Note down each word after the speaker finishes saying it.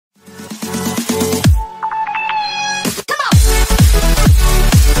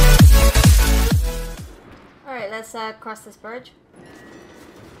let's cross this bridge.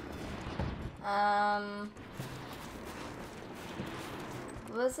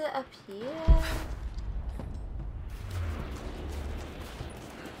 Was it up here?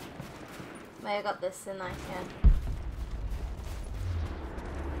 Wait, I got this, didn't I? Yeah.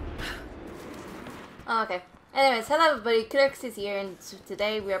 Oh, okay. Anyways, hello everybody, Crux is here, and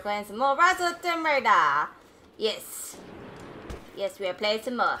today we are playing some more Rise of the Tomb Raider. Yes. Yes, we are playing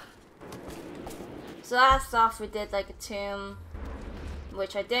some more. So last off we did like a tomb,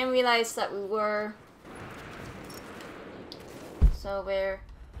 which I didn't realize that we were. So we're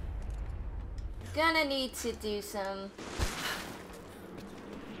gonna need to do some.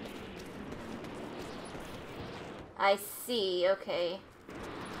 I see, okay.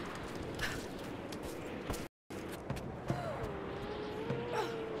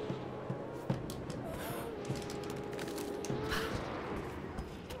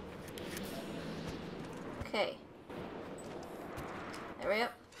 Okay. There we go.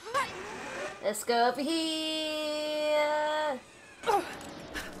 Let's go over here.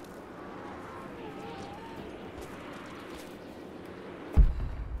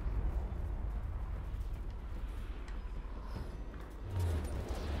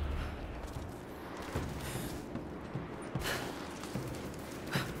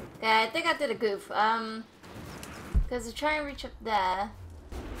 Okay, I think I did a goof. Because to try and reach up there.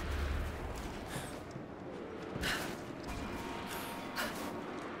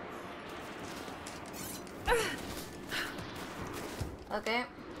 Okay.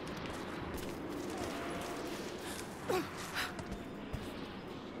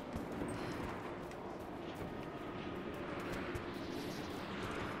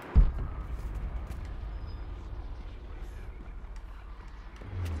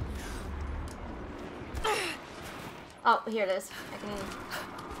 Oh, here it is. I can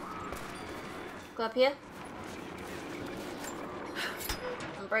go up here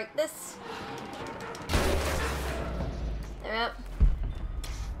and break this. There we go.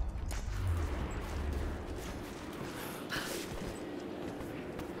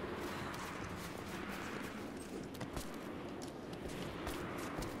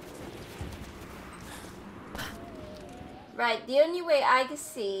 Right, the only way I can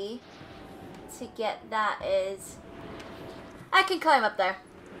see to get that is I can climb up there.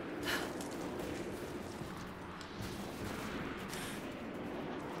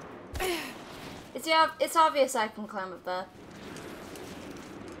 It's obvious I can climb up there.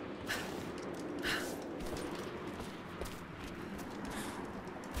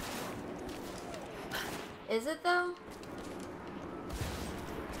 Is it though?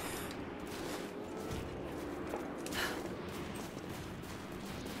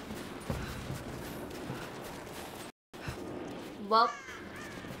 Well,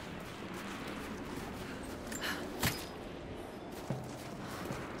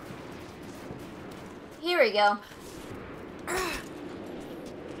 here we go.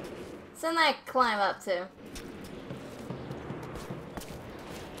 Something I climb up to.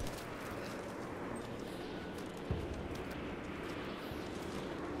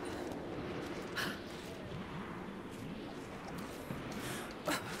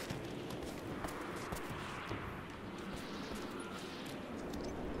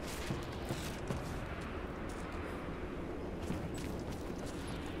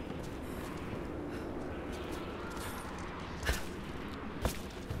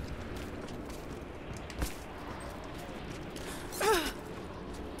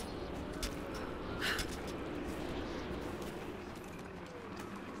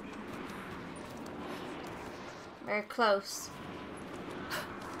 Very close.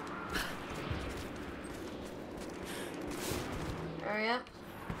 Hurry up.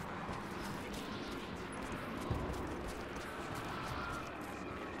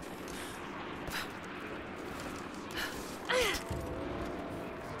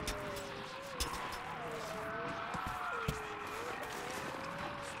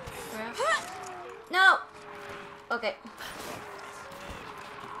 No! Okay.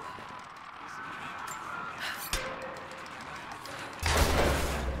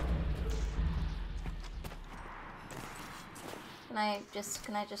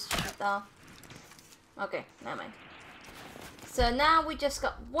 Can I just shut that off? Okay, never mind. So now we just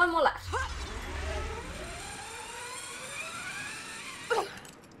got one more left.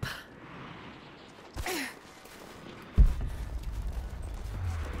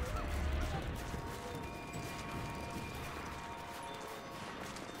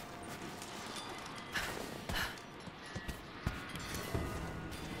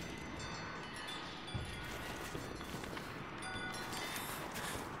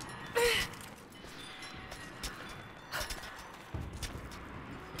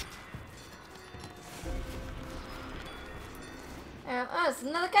 Campfire. Oh, it's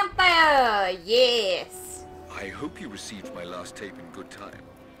another campfire! Yes! I hope you received my last tape in good time.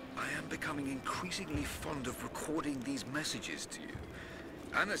 I am becoming increasingly fond of recording these messages to you.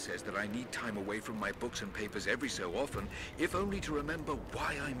 Anna says that I need time away from my books and papers every so often, if only to remember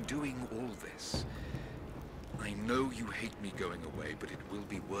why I'm doing all this. I know you hate me going away, but it will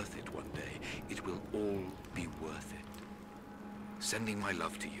be worth it one day. It will all be worth it. Sending my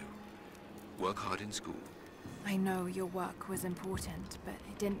love to you. Work hard in school. I know your work was important, but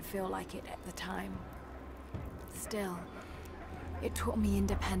it didn't feel like it at the time. Still, it taught me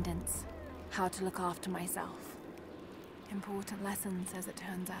independence, how to look after myself. Important lessons, as it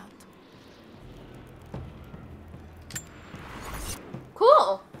turns out.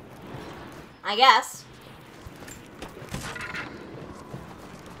 Cool! I guess.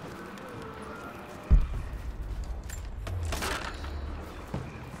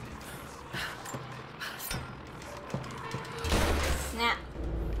 Snap.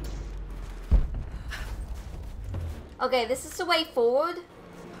 Okay, this is the way forward.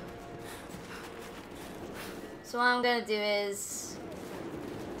 So what I'm gonna do is,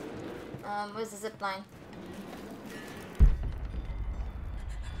 where's the zip line?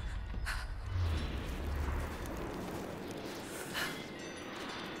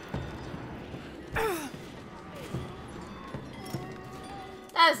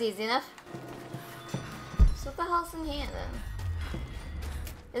 That was easy enough. So what the hell's in here then?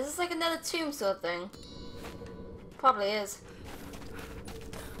 Is this like another tomb sort of thing? Probably is.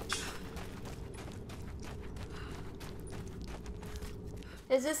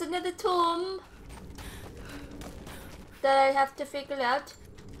 Is this another tomb that I have to figure out?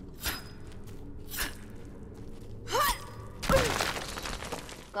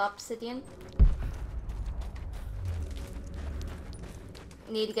 Got obsidian.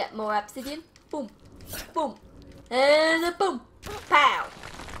 Need to get more obsidian. Boom, boom, and a boom, pow.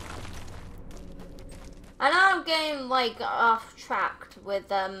 I know I'm getting like off track with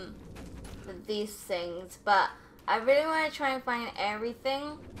these things, but I really want to try and find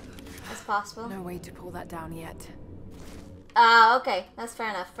everything as possible. No way to pull that down yet. Okay, that's fair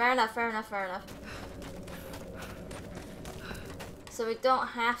enough. Fair enough. So we don't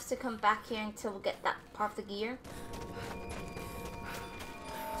have to come back here until we get that part of the gear.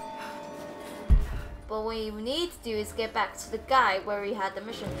 But what we need to do is get back to the guy where we had the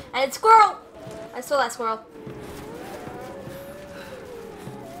mission. And it's squirrel! I stole that squirrel.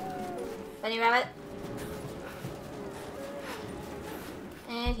 Bunny rabbit.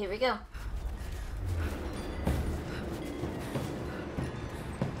 And here we go.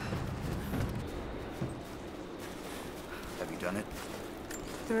 Have you done it?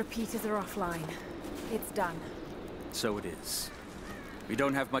 The repeaters are offline. It's done. So it is. We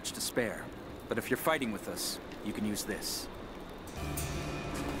don't have much to spare, but if you're fighting with us, you can use this.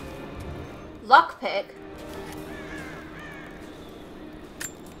 Lockpick?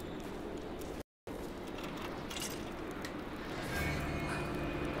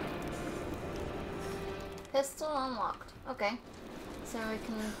 Pistol unlocked. Okay. So we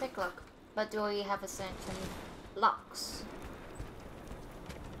can pick lock. But do we have a certain locks?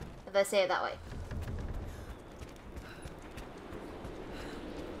 If I say it that way.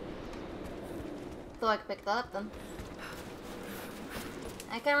 Thought I could pick that up then.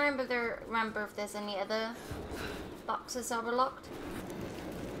 I can't remember if there's any other boxes that were locked.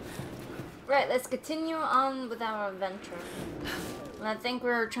 Right, let's continue on with our adventure. And I think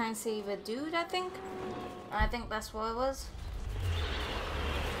we're trying to save a dude, I think. And I think that's what it was.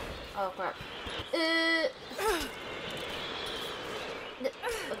 Oh crap.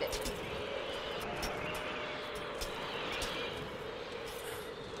 Okay.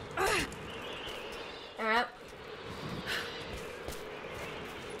 Alright.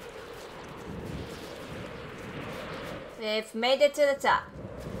 We've made it to the top.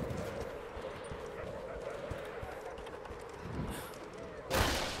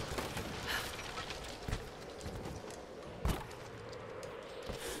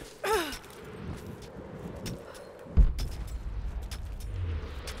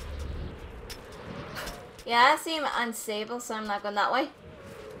 Yeah, I seem unstable, so I'm not going that way.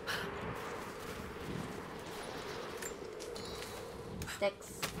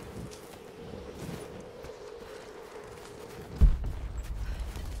 Sticks.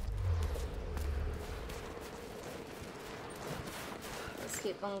 Let's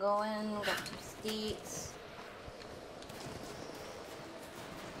keep on going. We got some sticks.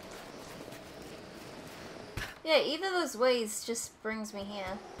 Yeah, either of those ways just brings me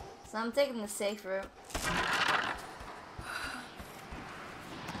here. So I'm taking the safe route.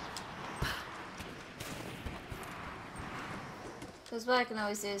 Because Because what I can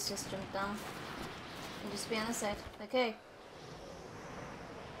always do is just jump down and just be on the side. Okay.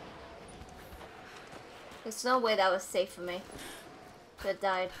 There's no way that was safe for me. Could have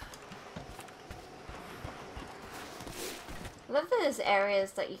died. I love that there's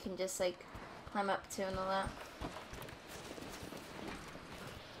areas that you can just like climb up to and all that.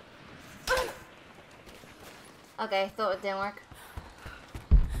 Okay, thought it didn't work.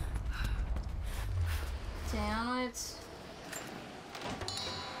 Downwards.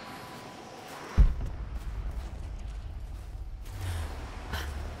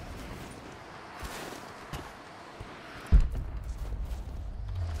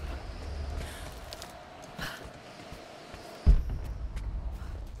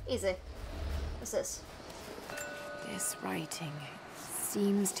 Easy. What's this? This writing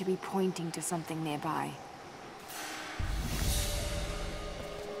seems to be pointing to something nearby.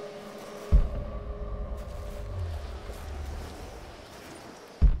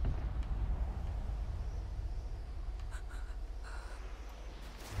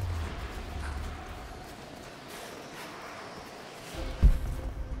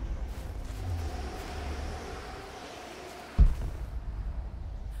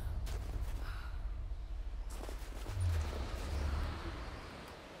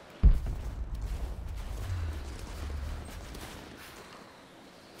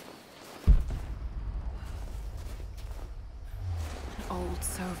 Old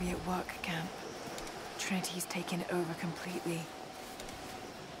Soviet work camp. Trinity's taken it over completely.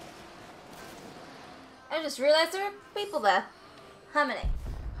 I just realized there were people there. How many?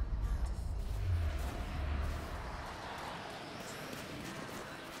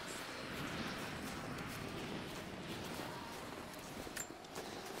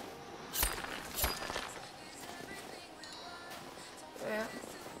 Yeah.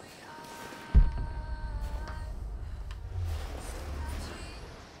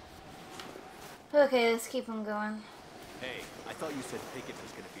 Okay, let's keep on going. Hey, I thought you said Pickett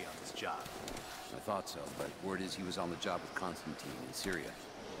was gonna be on this job. I thought so, but word is he was on the job with Constantine in Syria.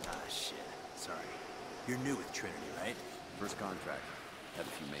 Ah, shit. Sorry. You're new with Trinity, right? First contract. Had a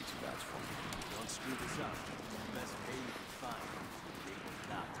few mates who vouched for me. Don't screw this up. Best pay you can find. They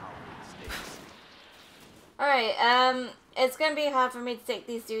will not tolerate mistakes. Alright, it's gonna be hard for me to take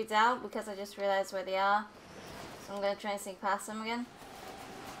these dudes out because I just realized where they are. So I'm gonna try and sneak past them again.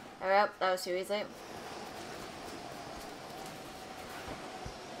 Alright, that was too easy.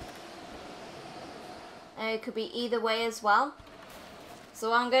 And it could be either way as well.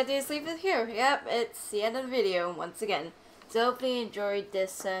 So what I'm gonna do is leave it here. Yep, it's the end of the video once again. So hopefully you enjoyed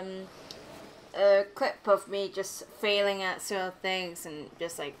this clip of me just failing at certain things and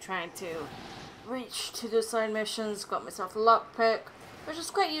just like trying to reach to the side missions. Got myself a lockpick, which is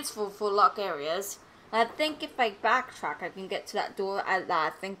quite useful for lock areas. I think if I backtrack, I can get to that door that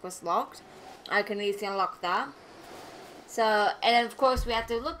I think was locked. I can easily unlock that. So, and then of course we have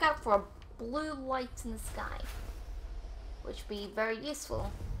to look out for blue lights in the sky, which would be very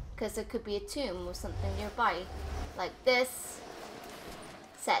useful because there could be a tomb or something nearby, like this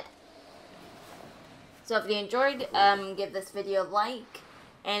said. So if you enjoyed, give this video a like,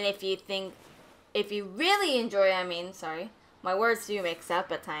 and if you really enjoy, sorry, my words do mix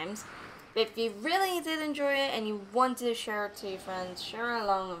up at times. If you really did enjoy it and you wanted to share it to your friends, share it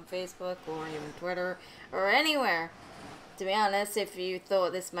along on Facebook or even Twitter or anywhere. To be honest, if you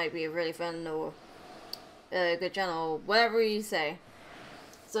thought this might be a really fun or good channel, whatever you say.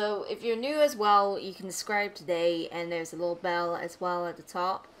 So if you're new as well, you can subscribe today, and there's a little bell as well at the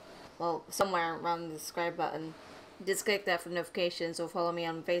top. Well, somewhere around the subscribe button. Just click that for notifications or follow me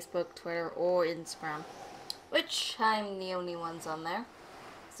on Facebook, Twitter, or Instagram. Which I'm the only ones on there.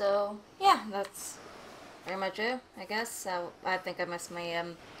 So, yeah, that's pretty much it, I guess. So, I think I missed my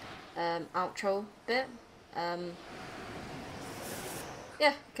outro bit.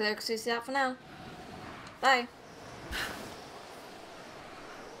 Yeah, Killer Excuses out for now. Bye.